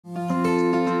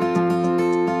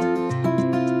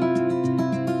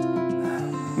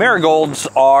Marigolds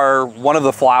are one of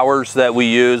the flowers that we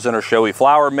use in our showy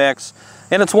flower mix,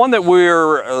 and it's one that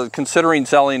we're considering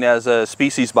selling as a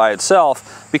species by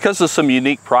itself because of some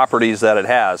unique properties that it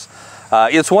has.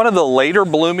 It's one of the later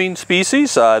blooming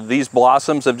species. These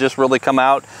blossoms have just really come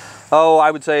out,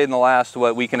 I would say in the last,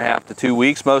 week and a half to 2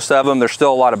 weeks, most of them. There's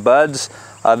still a lot of buds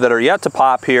that are yet to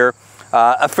pop here.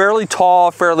 A fairly tall,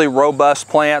 fairly robust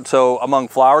plant, so among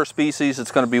flower species,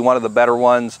 it's going to be one of the better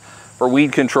ones for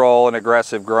weed control and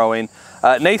aggressive growing.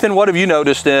 Nathan, what have you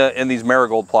noticed in these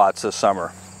marigold plots this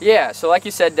summer? Yeah, so like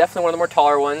you said, definitely one of the more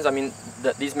taller ones. I mean,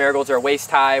 these marigolds are waist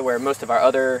high, where most of our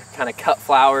other kind of cut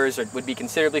flowers would be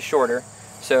considerably shorter.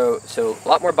 So a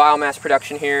lot more biomass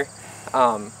production here.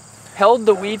 Held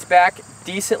the weeds back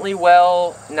decently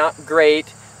well, not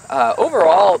great.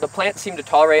 Overall, the plants seem to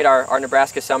tolerate our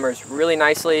Nebraska summers really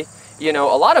nicely. You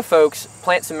know, a lot of folks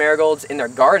plant some marigolds in their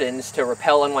gardens to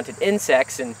repel unwanted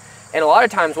insects, and a lot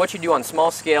of times what you do on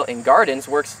small scale in gardens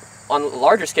works on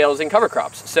larger scales in cover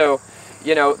crops. So,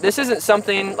 you know, this isn't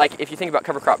something like, if you think about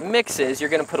cover crop mixes, you're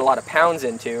going to put a lot of pounds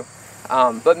into.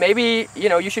 But maybe, you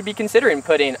know, you should be considering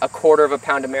putting 1/4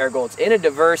 pound of marigolds in a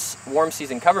diverse warm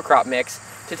season cover crop mix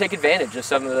to take advantage of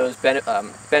some of those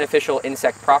beneficial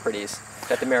insect properties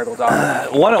that the marigolds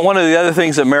offer. One of the other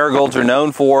things that marigolds are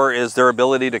known for is their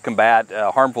ability to combat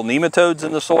harmful nematodes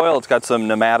in the soil. It's got some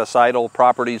nematicidal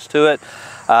properties to it.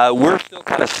 We're still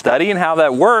kind of studying how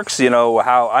that works. You know,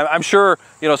 I'm sure,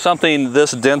 you know, something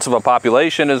this dense of a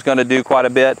population is going to do quite a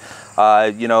bit.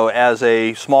 You know, as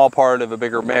a small part of a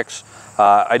bigger mix,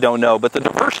 I don't know. But the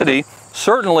diversity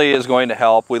certainly is going to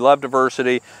help. We love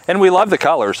diversity, and we love the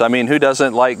colors. I mean, who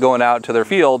doesn't like going out to their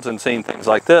fields and seeing things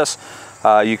like this?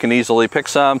 You can easily pick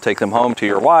some, take them home to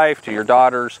your wife, to your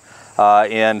daughters,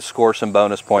 and score some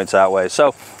bonus points that way.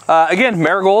 So again,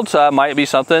 marigolds might be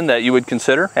something that you would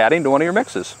consider adding to one of your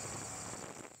mixes.